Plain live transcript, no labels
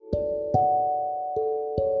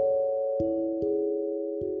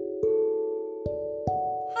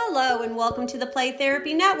Hello and welcome to the Play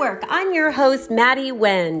Therapy Network. I'm your host, Maddie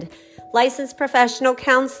Wend, licensed professional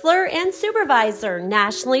counselor and supervisor,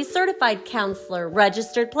 nationally certified counselor,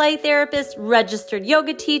 registered play therapist, registered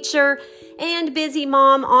yoga teacher, and busy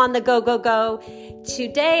mom on the go.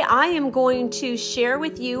 Today I am going to share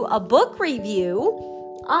with you a book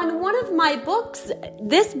review on one of my books.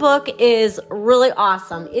 This book is really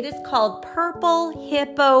awesome. It is called Purple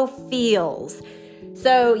Hippo Feels.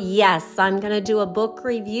 So yes, I'm going to do a book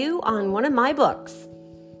review on one of my books.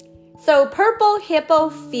 So Purple Hippo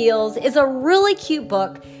Feels is a really cute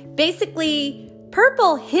book. Basically,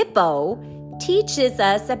 Purple Hippo teaches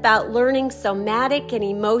us about learning somatic and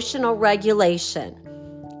emotional regulation.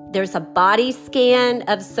 There's a body scan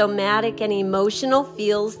of somatic and emotional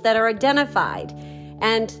feels that are identified.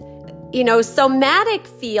 And somatic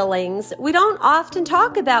feelings, we don't often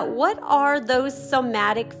talk about what are those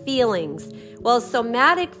somatic feelings. Well,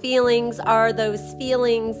 somatic feelings are those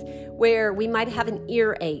feelings where we might have an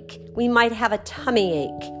earache, we might have a tummy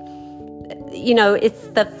ache. It's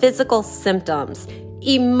the physical symptoms.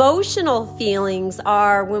 Emotional feelings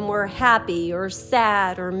are when we're happy or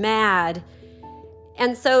sad or mad.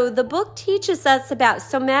 And so the book teaches us about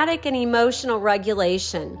somatic and emotional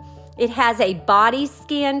regulation. It has a body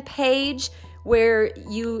scan page where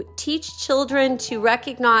you teach children to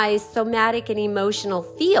recognize somatic and emotional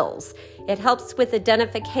feels. It helps with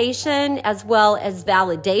identification as well as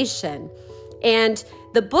validation. And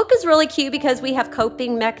the book is really cute because we have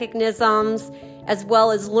coping mechanisms as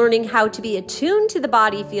well as learning how to be attuned to the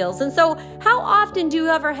body feels. And so how often do you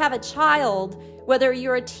ever have a child, whether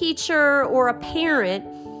you're a teacher or a parent,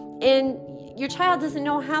 and your child doesn't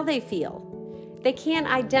know how they feel? They can't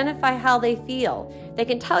identify how they feel. They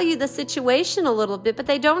can tell you the situation a little bit, but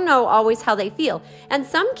they don't know always how they feel. And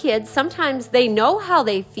some kids, sometimes they know how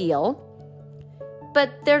they feel,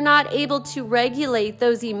 but they're not able to regulate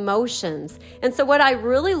those emotions. And so what I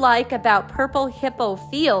really like about Purple Hippo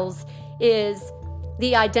Feels is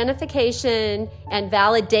the identification and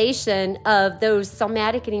validation of those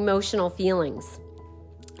somatic and emotional feelings.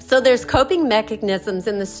 So there's coping mechanisms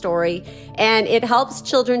in the story, and it helps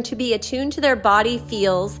children to be attuned to their body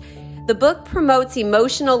feels. The book promotes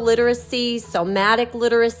emotional literacy, somatic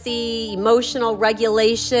literacy, emotional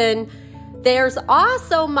regulation. There's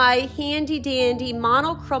also my handy-dandy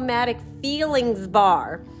monochromatic feelings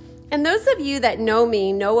bar. And those of you that know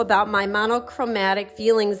me know about my monochromatic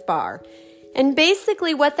feelings bar. And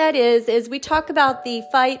basically what that is we talk about the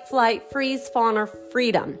fight, flight, freeze, fawn, or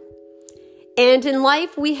freedom. And in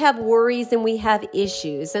life, we have worries and we have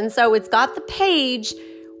issues. And so it's got the page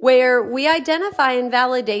where we identify and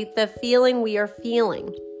validate the feeling we are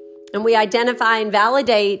feeling. And we identify and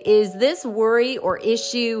validate, is this worry or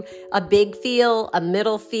issue a big feel, a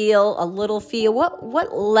middle feel, a little feel?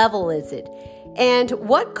 What level is it? And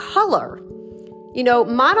what color?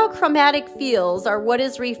 Monochromatic feels are what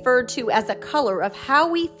is referred to as a color of how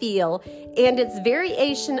we feel and its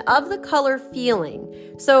variation of the color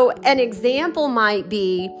feeling. So an example might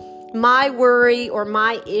be, my worry or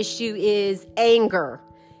my issue is anger.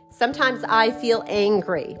 Sometimes I feel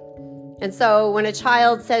angry. And so when a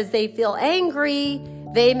child says they feel angry,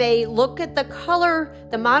 they may look at the color,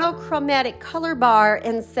 the monochromatic color bar,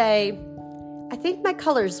 and say, I think my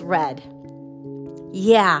color's red.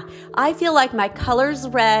 Yeah, I feel like my color's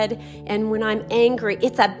red, and when I'm angry,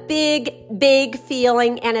 it's a big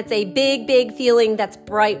feeling, and it's a big feeling that's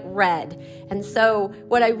bright red. And so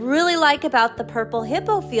what I really like about the Purple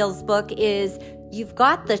Hippo Feels book is you've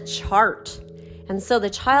got the chart. And so the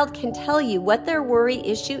child can tell you what their worry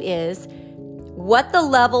issue is, what the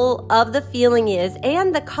level of the feeling is,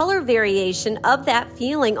 and the color variation of that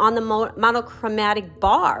feeling on the monochromatic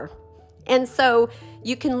bar. And so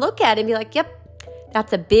you can look at it and be like, yep,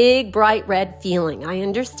 that's a big, bright red feeling. I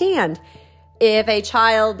understand. If a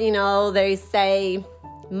child, they say,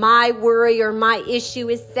 my worry or my issue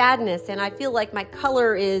is sadness, and I feel like my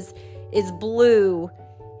color is blue,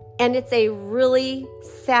 and it's a really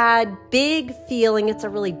sad, big feeling. It's a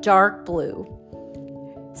really dark blue.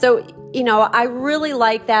 So, I really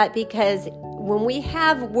like that because when we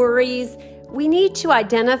have worries, we need to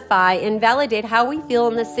identify and validate how we feel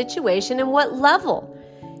in the situation and what level.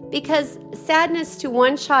 Because sadness to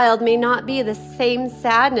one child may not be the same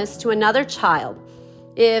sadness to another child.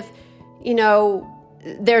 If,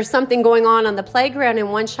 there's something going on the playground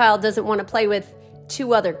and one child doesn't want to play with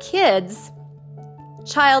two other kids,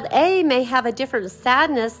 child A may have a different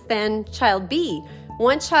sadness than child B.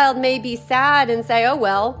 One child may be sad and say, oh,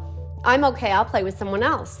 well, I'm okay, I'll play with someone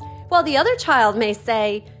else. Well, the other child may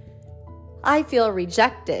say, I feel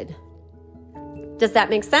rejected. Does that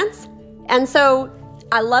make sense? And so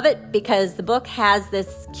I love it because the book has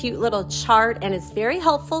this cute little chart and it's very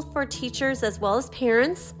helpful for teachers as well as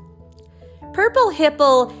parents. Purple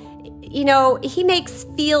Hippo, he makes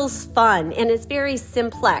feels fun and it's very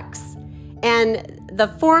simplex. And the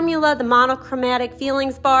formula, the monochromatic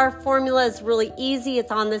feelings bar formula is really easy.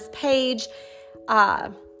 It's on this page.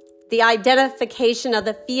 The identification of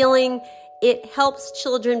the feeling, it helps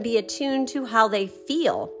children be attuned to how they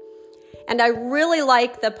feel. And I really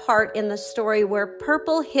like the part in the story where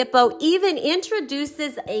Purple Hippo even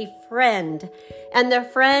introduces a friend, and the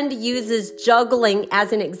friend uses juggling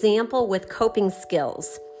as an example with coping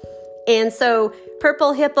skills. And so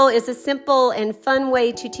Purple Hippo is a simple and fun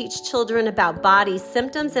way to teach children about body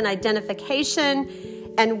symptoms and identification,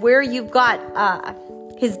 and where you've got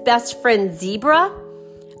his best friend Zebra.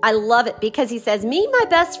 I love it because he says, "Me and my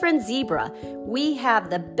best friend Zebra, we have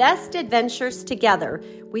the best adventures together.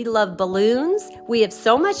 We love balloons. We have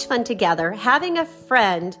so much fun together. Having a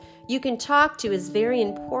friend you can talk to is very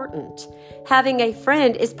important. Having a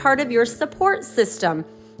friend is part of your support system."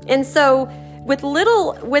 And so with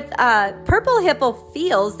Purple Hippo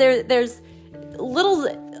feels, there's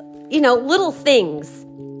little things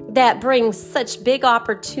that brings such big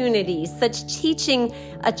opportunities, such teaching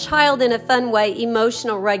a child in a fun way,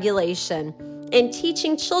 emotional regulation. And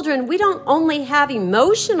teaching children, we don't only have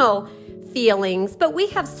emotional feelings, but we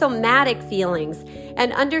have somatic feelings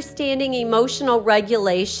and understanding emotional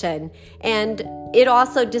regulation. And it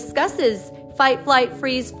also discusses fight, flight,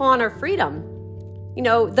 freeze, fawn, or freedom.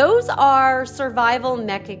 Those are survival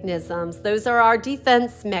mechanisms. Those are our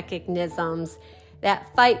defense mechanisms.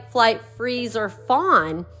 That fight, flight, freeze, or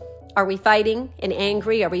fawn. Are we fighting and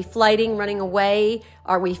angry? Are we flighting, running away?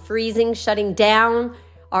 Are we freezing, shutting down?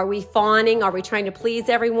 Are we fawning? Are we trying to please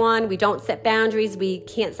everyone? We don't set boundaries. We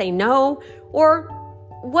can't say no. Or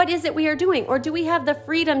what is it we are doing? Or do we have the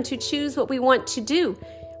freedom to choose what we want to do?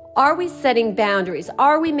 Are we setting boundaries?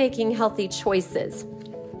 Are we making healthy choices?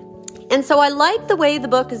 And so I like the way the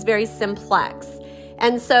book is very simplex.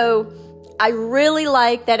 And so I really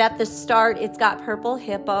like that at the start, it's got Purple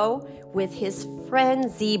Hippo with his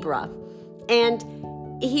friend Zebra. And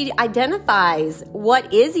he identifies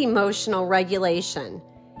what is emotional regulation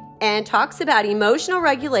and talks about emotional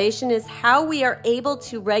regulation is how we are able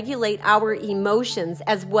to regulate our emotions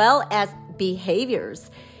as well as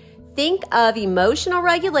behaviors. Think of emotional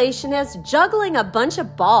regulation as juggling a bunch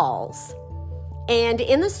of balls. And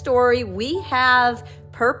in the story, we have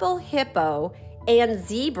Purple Hippo and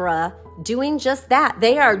Zebra doing just that.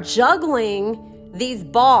 They are juggling these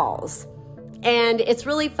balls. And it's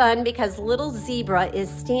really fun because little Zebra is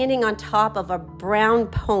standing on top of a brown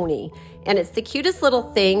pony. And it's the cutest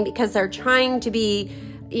little thing because they're trying to be,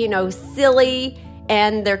 silly,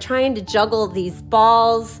 and they're trying to juggle these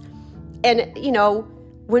balls. And,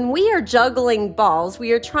 when we are juggling balls,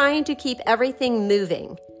 we are trying to keep everything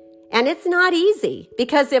moving. And it's not easy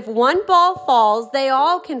because if one ball falls, they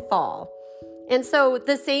all can fall. And so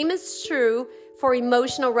the same is true for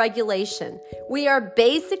emotional regulation. We are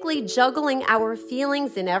basically juggling our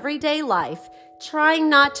feelings in everyday life, trying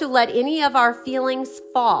not to let any of our feelings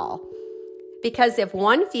fall. Because if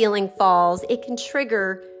one feeling falls, it can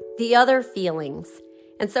trigger the other feelings.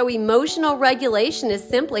 And so emotional regulation is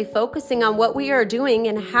simply focusing on what we are doing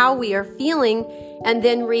and how we are feeling and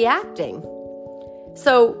then reacting.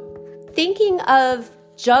 So thinking of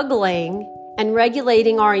juggling and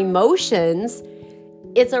regulating our emotions,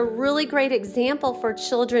 it's a really great example for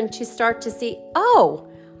children to start to see, oh,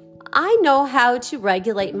 I know how to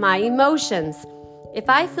regulate my emotions. If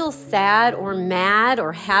I feel sad or mad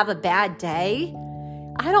or have a bad day,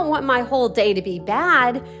 I don't want my whole day to be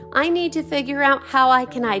bad. I need to figure out how I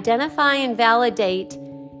can identify and validate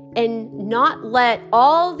and not let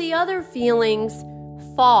all the other feelings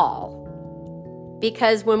fall.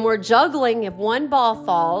 Because when we're juggling, if one ball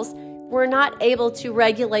falls, we're not able to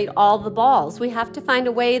regulate all the balls. We have to find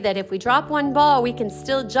a way that if we drop one ball, we can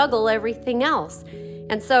still juggle everything else.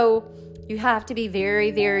 And so you have to be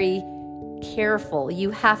very, very careful.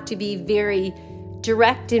 You have to be very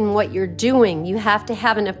direct in what you're doing. You have to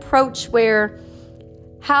have an approach where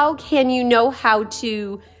how can you know how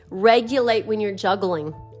to regulate when you're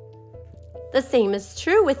juggling? The same is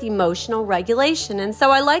true with emotional regulation. And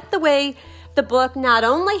so I like the way the book not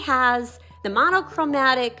only has the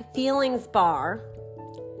monochromatic feelings bar,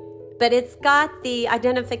 but it's got the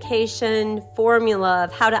identification formula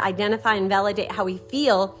of how to identify and validate how we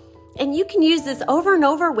feel. And you can use this over and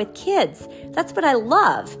over with kids. That's what I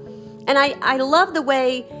love. And I love the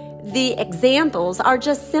way the examples are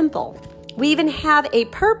just simple. We even have a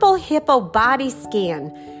Purple Hippo body scan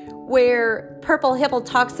where Purple Hippo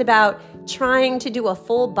talks about trying to do a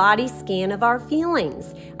full body scan of our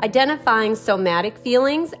feelings, identifying somatic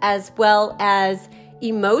feelings as well as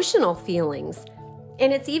emotional feelings.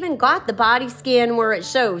 And it's even got the body scan where it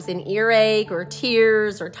shows an earache or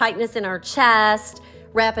tears or tightness in our chest,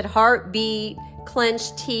 rapid heartbeat,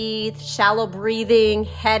 clenched teeth, shallow breathing,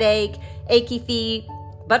 headache, achy feet,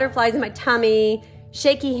 butterflies in my tummy,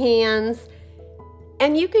 shaky hands.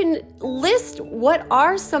 And you can list what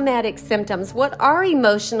are somatic symptoms, what are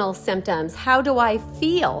emotional symptoms, how do I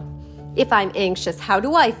feel if I'm anxious, how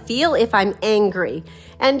do I feel if I'm angry?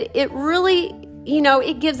 And it really,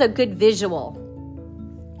 it gives a good visual.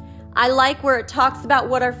 I like where it talks about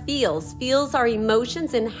what are feels. Feels are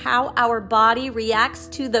emotions and how our body reacts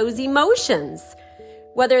to those emotions.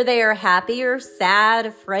 Whether they are happy or sad,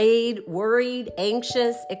 afraid, worried,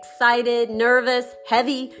 anxious, excited, nervous,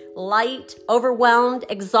 heavy, light, overwhelmed,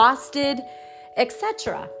 exhausted,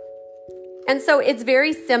 etc. And so it's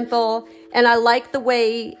very simple, and I like the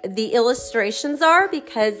way the illustrations are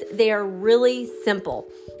because they are really simple.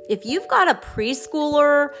 If you've got a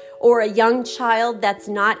preschooler or a young child that's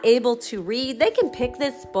not able to read, they can pick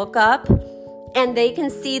this book up and they can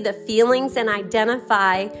see the feelings and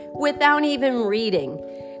identify without even reading.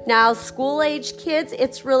 Now, school-age kids,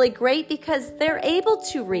 it's really great because they're able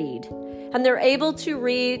to read. And they're able to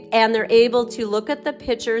read and they're able to look at the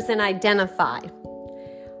pictures and identify.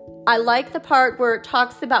 I like the part where it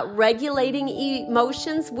talks about regulating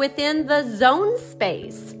emotions within the zone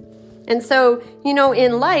space. And so,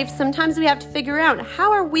 in life, sometimes we have to figure out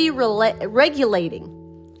how are we regulating.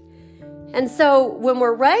 And so when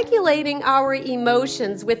we're regulating our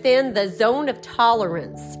emotions within the zone of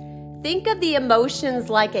tolerance, think of the emotions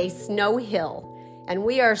like a snow hill, and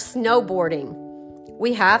we are snowboarding.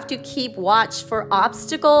 We have to keep watch for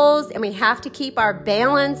obstacles, and we have to keep our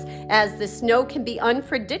balance as the snow can be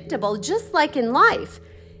unpredictable, just like in life.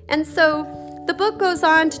 And so the book goes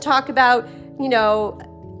on to talk about,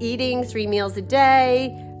 eating 3 meals a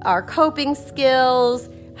day, our coping skills,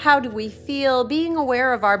 how do we feel, being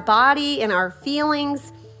aware of our body and our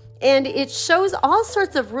feelings. And it shows all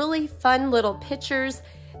sorts of really fun little pictures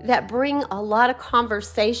that bring a lot of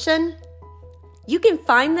conversation. You can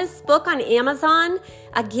find this book on Amazon.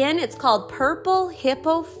 Again, it's called Purple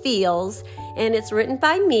Hippo Feels, and it's written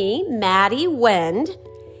by me, Maddie Wend.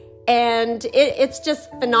 And it's just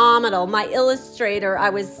phenomenal. My illustrator, I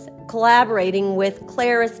was collaborating with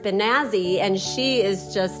Clara Spinazzi, and she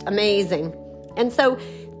is just amazing. And so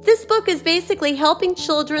this book is basically helping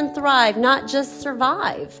children thrive, not just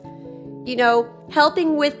survive.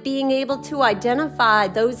 Helping with being able to identify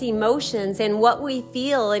those emotions and what we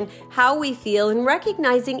feel and how we feel, and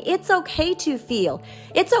recognizing it's okay to feel.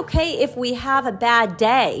 It's okay if we have a bad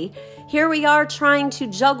day. Here we are trying to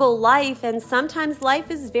juggle life, and sometimes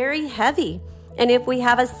life is very heavy. And if we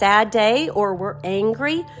have a sad day or we're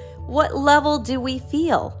angry, what level do we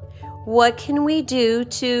feel? What can we do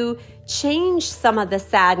to change some of the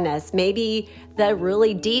sadness? Maybe the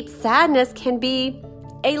really deep sadness can be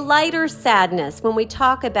a lighter sadness when we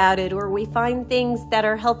talk about it, or we find things that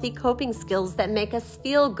are healthy coping skills that make us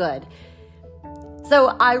feel good.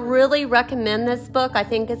 So I really recommend this book. I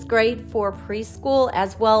think it's great for preschool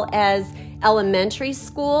as well as elementary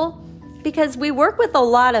school because we work with a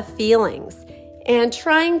lot of feelings and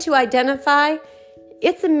trying to identify.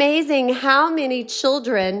 It's amazing how many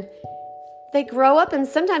children, they grow up and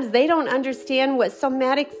sometimes they don't understand what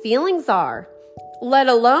somatic feelings are, let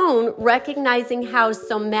alone recognizing how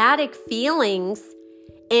somatic feelings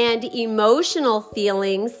and emotional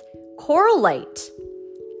feelings correlate.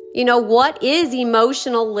 What is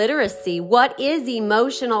emotional literacy? What is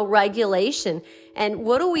emotional regulation? And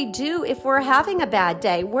what do we do if we're having a bad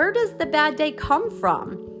day? Where does the bad day come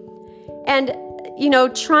from? And,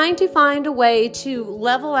 trying to find a way to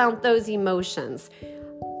level out those emotions.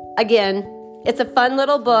 Again, it's a fun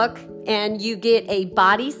little book, and you get a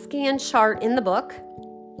body scan chart in the book.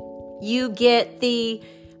 You get the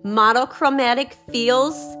monochromatic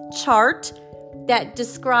feels chart that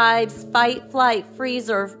describes fight, flight, freeze,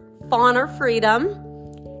 or fawn or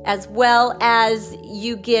freedom, as well as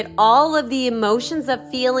you get all of the emotions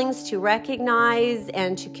of feelings to recognize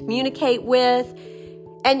and to communicate with.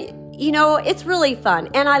 And, it's really fun.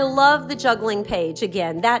 And I love the juggling page.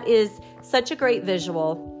 Again, that is such a great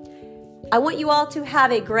visual. I want you all to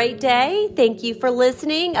have a great day. Thank you for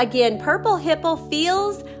listening. Again, Purple Hippo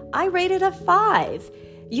Feels, I rated a 5.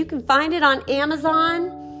 You can find it on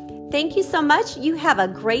Amazon. Thank you so much. You have a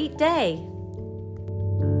great day.